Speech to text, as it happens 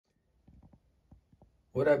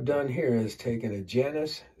What I've done here is taken a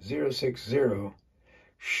Janus 060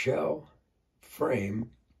 shell frame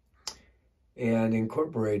and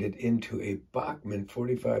incorporated into a Bachmann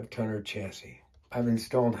 45-tonner chassis. I've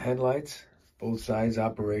installed headlights, both sides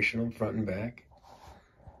operational, front and back.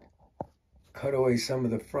 Cut away some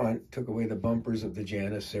of the front, took away the bumpers of the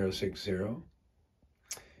Janus 060.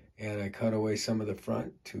 And I cut away some of the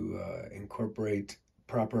front to incorporate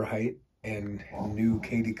proper height and new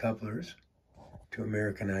Katy couplers to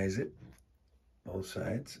Americanize it, both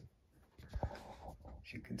sides,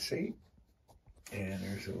 as you can see. And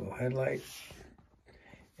there's a little headlight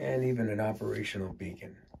and even an operational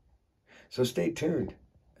beacon. So stay tuned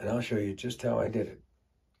and I'll show you just how I did it.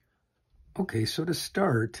 Okay, so to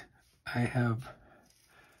start, I have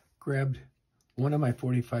grabbed one of my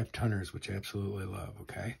 45-tonners, which I absolutely love,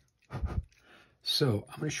 okay? So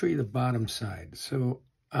I'm going to show you the bottom side. So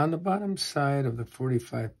on the bottom side of the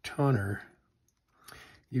 45-tonner,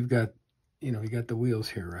 you've got, you got the wheels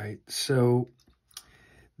here, right? So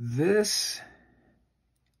this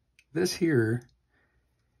here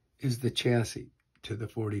is the chassis to the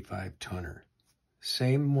 45-tonner.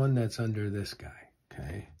 Same one that's under this guy,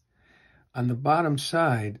 okay? On the bottom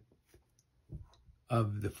side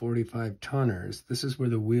of the 45-tonners, this is where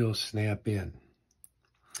the wheels snap in.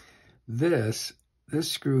 This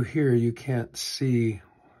screw here you can't see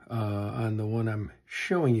on the one I'm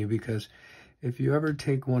showing you, because if you ever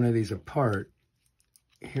take one of these apart,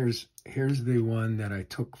 here's the one that I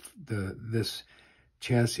took this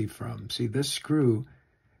chassis from. See, this screw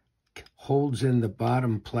holds in the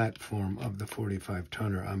bottom platform of the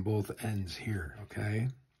 45-tonner on both ends here, okay?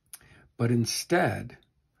 But instead,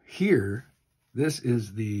 here, this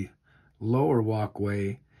is the lower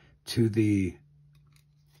walkway to the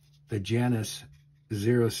Janus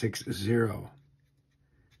 060.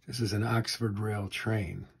 This is an Oxford Rail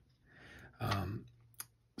train.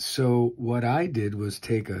 So what I did was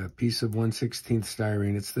take a piece of 1/16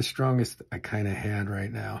 styrene. It's the strongest I kind of had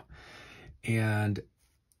right now. And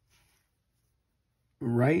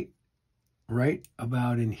right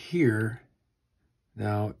about in here,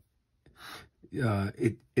 now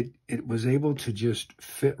it was able to just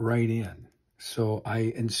fit right in. So I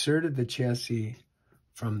inserted the chassis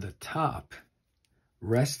from the top,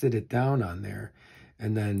 rested it down on there,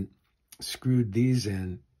 and then screwed these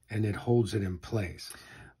in, and it holds it in place.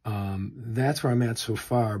 That's where I'm at so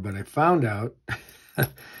far, but I found out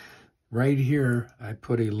right here, I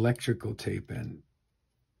put electrical tape in.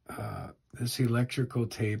 This electrical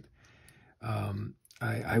tape,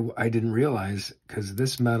 I didn't realize, because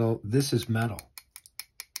this is metal.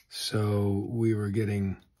 So we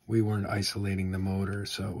weren't isolating the motor,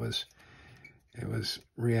 so it was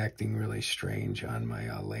reacting really strange on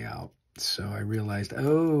my layout. So I realized,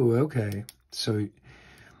 oh, okay. So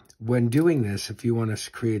when doing this, if you want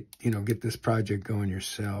to create, get this project going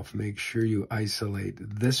yourself, make sure you isolate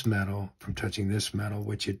this metal from touching this metal,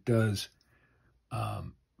 which it does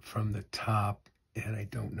from the top. And I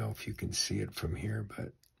don't know if you can see it from here,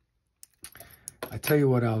 but I tell you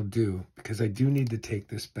what I'll do, because I do need to take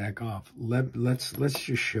this back off. Let's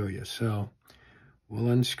just show you. So we'll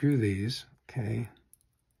unscrew these, okay?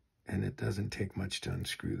 And it doesn't take much to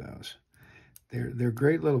unscrew those. They're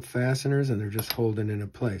great little fasteners, and they're just holding into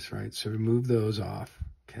place, right? So remove those off,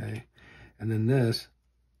 okay? And then this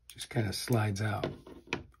just kind of slides out,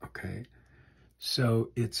 okay? So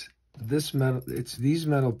it's these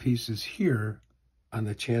metal pieces here on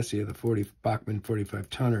the chassis of the Bachmann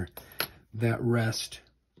 45-tonner that rest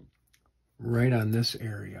right on this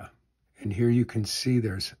area. And here you can see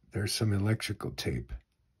there's some electrical tape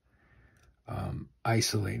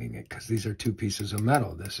isolating it, because these are two pieces of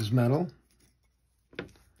metal. This is metal,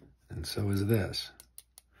 and so is this,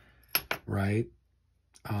 right?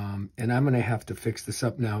 And I'm going to have to fix this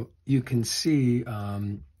up. Now, you can see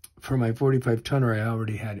for my 45-tonner, I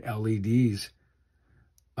already had LEDs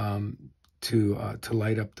to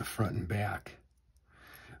light up the front and back.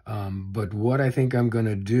 But what I think I'm going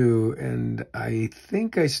to do, and I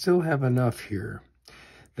think I still have enough here,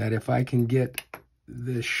 that if I can get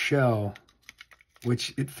this shell,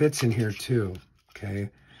 which it fits in here too,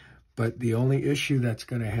 okay? But the only issue that's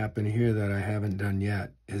going to happen here that I haven't done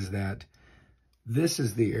yet is that this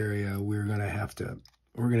is the area we're going to have to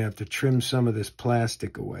trim some of this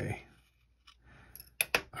plastic away.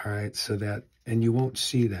 All right, so that, and you won't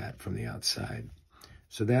see that from the outside.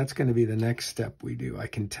 So that's going to be the next step we do. I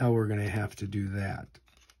can tell we're going to have to do that.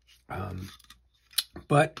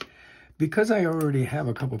 But because I already have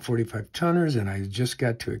a couple 45-tonners and I just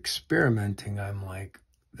got to experimenting, I'm like,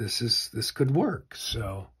 this could work.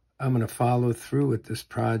 So I'm going to follow through with this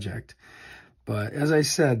project. But as I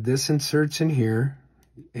said, this inserts in here.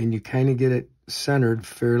 and you kind of get it centered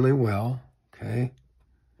fairly well, okay?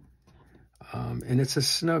 And it's a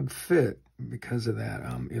snug fit because of that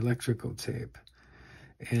electrical tape.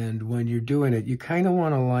 And when you're doing it, you kind of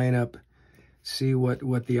want to line up, see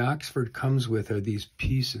what the Oxford comes with are these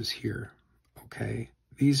pieces here, okay?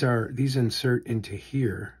 These insert into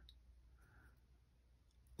here,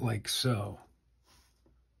 like so.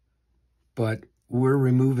 But we're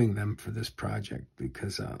removing them for this project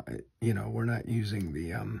because, you know, we're not using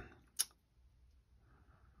the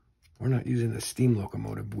steam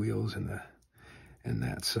locomotive wheels and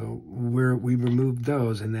that. So we removed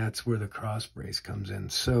those, and that's where the cross brace comes in.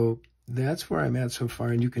 So that's where I'm at so far,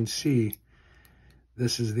 and you can see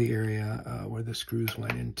this is the area where the screws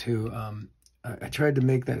went into. I tried to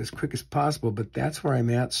make that as quick as possible, but that's where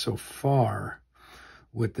I'm at so far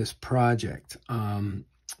with this project.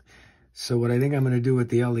 So what I think I'm going to do with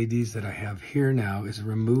the LEDs that I have here now is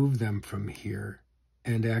remove them from here,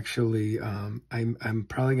 and actually I'm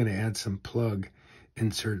probably going to add some plug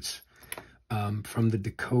inserts from the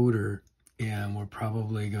decoder, and we're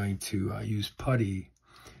probably going to use putty,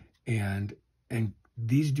 and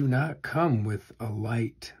these do not come with a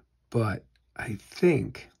light, but I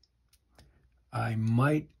think I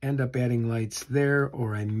might end up adding lights there,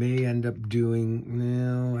 or I may end up doing,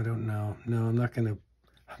 no, I don't know. No, I'm not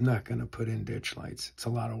gonna put in ditch lights. It's a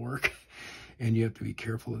lot of work, and you have to be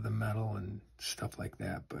careful of the metal and stuff like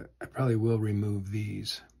that. But I probably will remove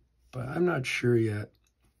these, but I'm not sure yet.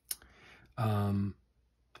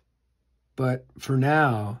 But for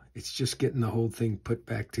now, it's just getting the whole thing put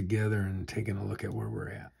back together and taking a look at where we're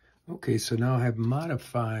at. Okay, so now I have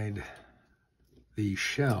modified the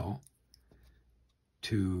shell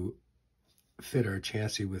to fit our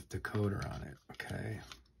chassis with decoder on it, okay?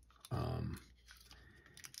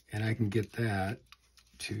 And I can get that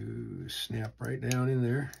to snap right down in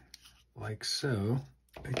there, like so.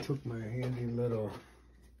 I took my handy little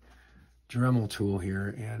Dremel tool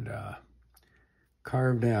here and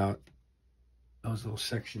carved out those little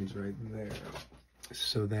sections right there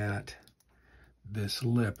so that this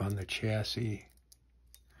lip on the chassis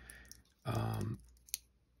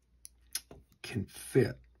can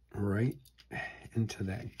fit right into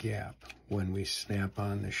that gap when we snap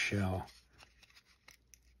on the shell,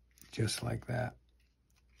 just like that.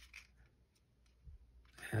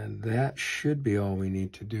 And that should be all we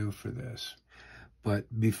need to do for this. But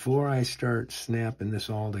before I start snapping this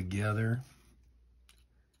all together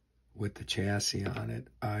with the chassis on it,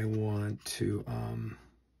 I want to,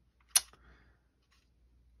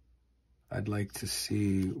 I'd like to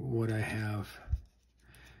see what I have.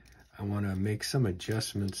 I want to make some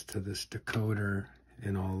adjustments to this decoder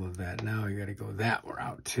and all of that. Now I got to go that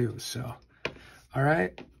route too. So, all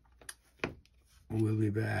right, we'll be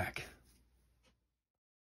back.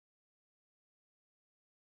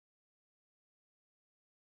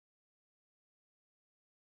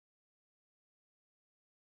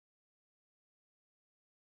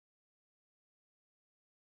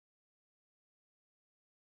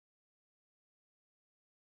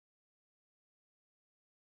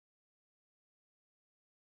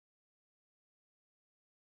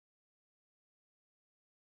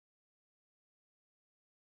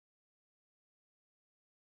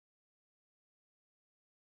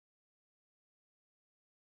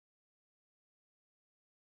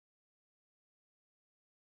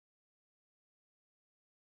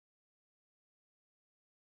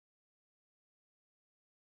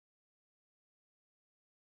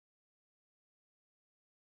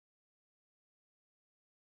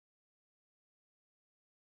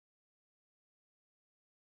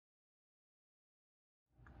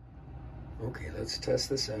 Okay, let's test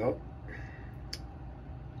this out.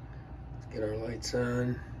 Let's get our lights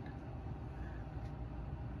on.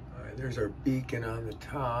 All right, there's our beacon on the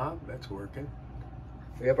top. That's working.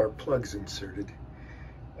 We have our plugs inserted.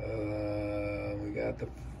 We got the,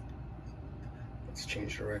 let's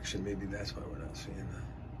change direction. Maybe that's why we're not seeing that.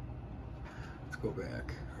 Let's go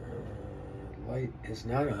back. Light is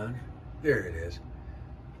not on. There it is.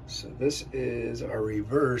 So this is our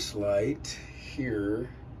reverse light here.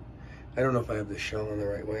 I don't know if I have the shell on the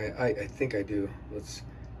right way. I think I do. Let's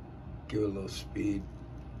give it a little speed.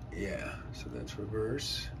 Yeah, so that's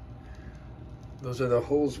reverse. Those are the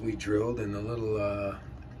holes we drilled, and the little,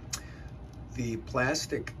 the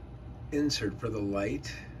plastic insert for the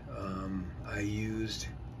light I used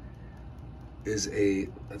is a,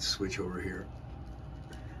 let's switch over here.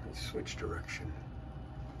 Let's switch direction.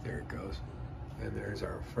 There it goes. And there's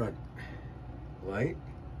our front light.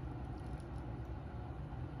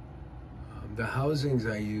 The housings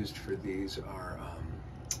I used for these are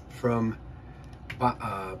from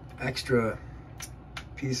extra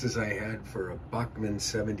pieces I had for a Bachmann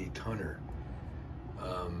 70 tonner.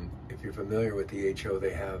 If you're familiar with the HO,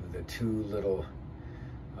 they have the two little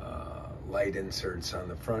light inserts on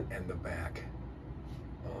the front and the back.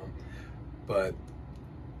 But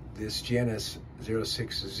this Janus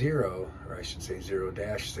 060, or I should say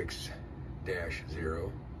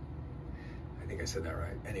 0-6-0, I think I said that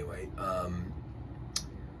right. Anyway,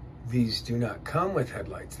 these do not come with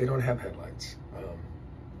headlights. They don't have headlights.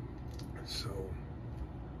 So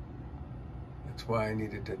that's why I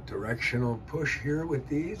needed a directional push here with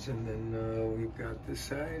these, and then we've got this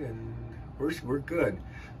side, and we're good.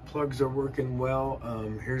 Plugs are working well.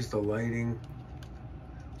 Here's the lighting,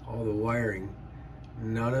 all the wiring.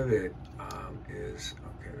 None of it is,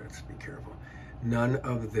 okay, let's be careful. None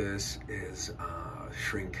of this is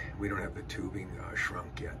shrink. We don't have the tubing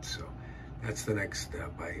shrunk yet, so that's the next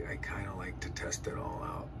step. I kind of like to test it all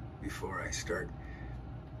out before I start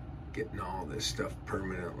getting all this stuff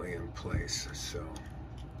permanently in place. So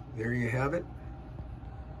there you have it.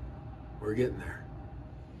 We're getting there.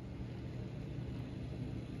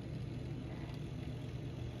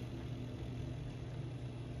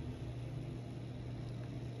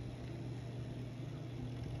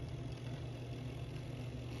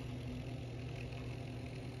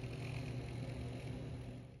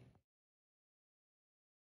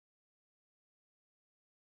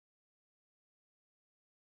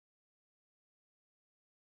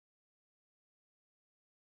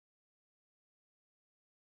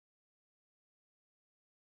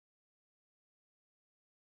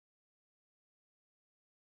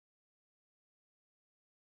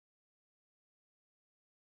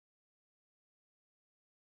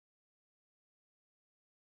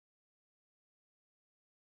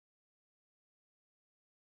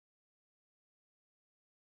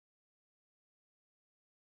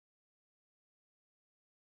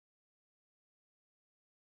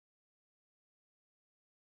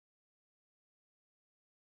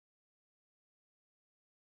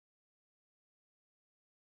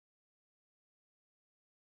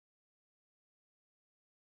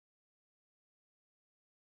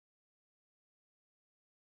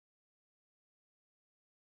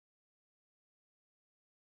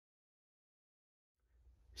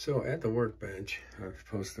 So at the workbench, I've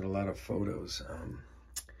posted a lot of photos.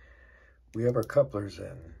 We have our couplers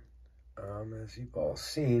in. As you've all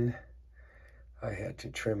seen, I had to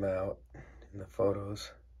trim out in the photos.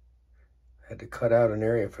 I had to cut out an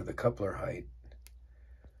area for the coupler height.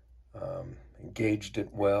 Engaged it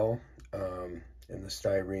well, and the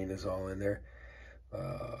styrene is all in there.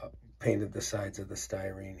 Painted the sides of the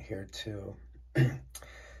styrene here too.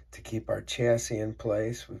 To keep our chassis in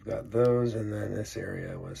place, we've got those, and then this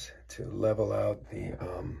area was to level out the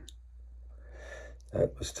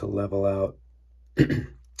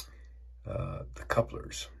the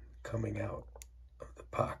couplers coming out of the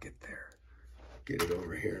pocket there. Get it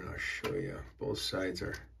over here and I'll show you. Both sides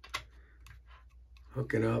are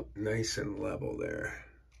hooking up nice and level there.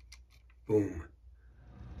 Boom.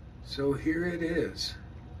 So here it is,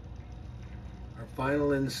 our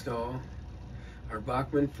final install. Our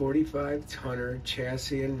Bachmann 45 tonner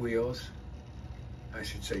chassis and wheels, I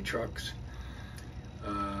should say trucks,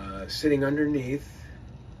 sitting underneath,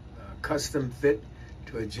 custom fit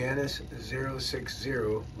to a Janus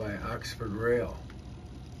 060 by Oxford Rail.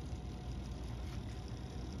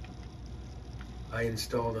 I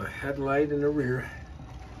installed a headlight in the rear.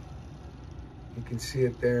 You can see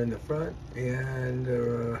it there in the front, and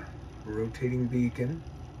a rotating beacon.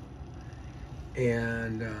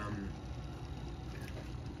 And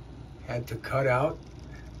had to cut out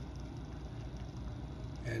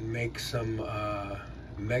and make some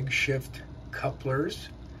makeshift couplers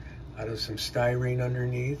out of some styrene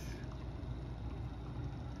underneath.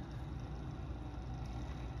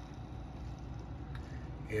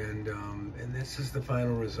 And this is the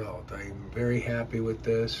final result. I'm very happy with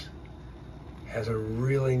this. Has a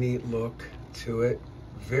really neat look to it,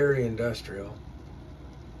 very industrial.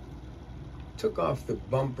 Took off the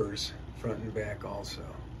bumpers front and back also.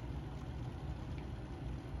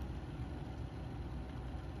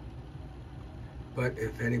 But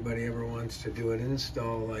if anybody ever wants to do an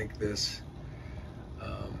install like this,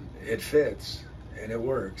 it fits and it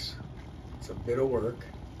works. It's a bit of work,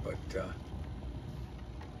 but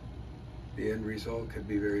the end result could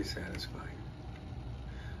be very satisfying.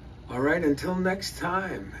 All right, until next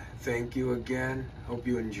time, thank you again. Hope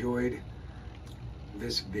you enjoyed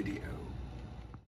this video.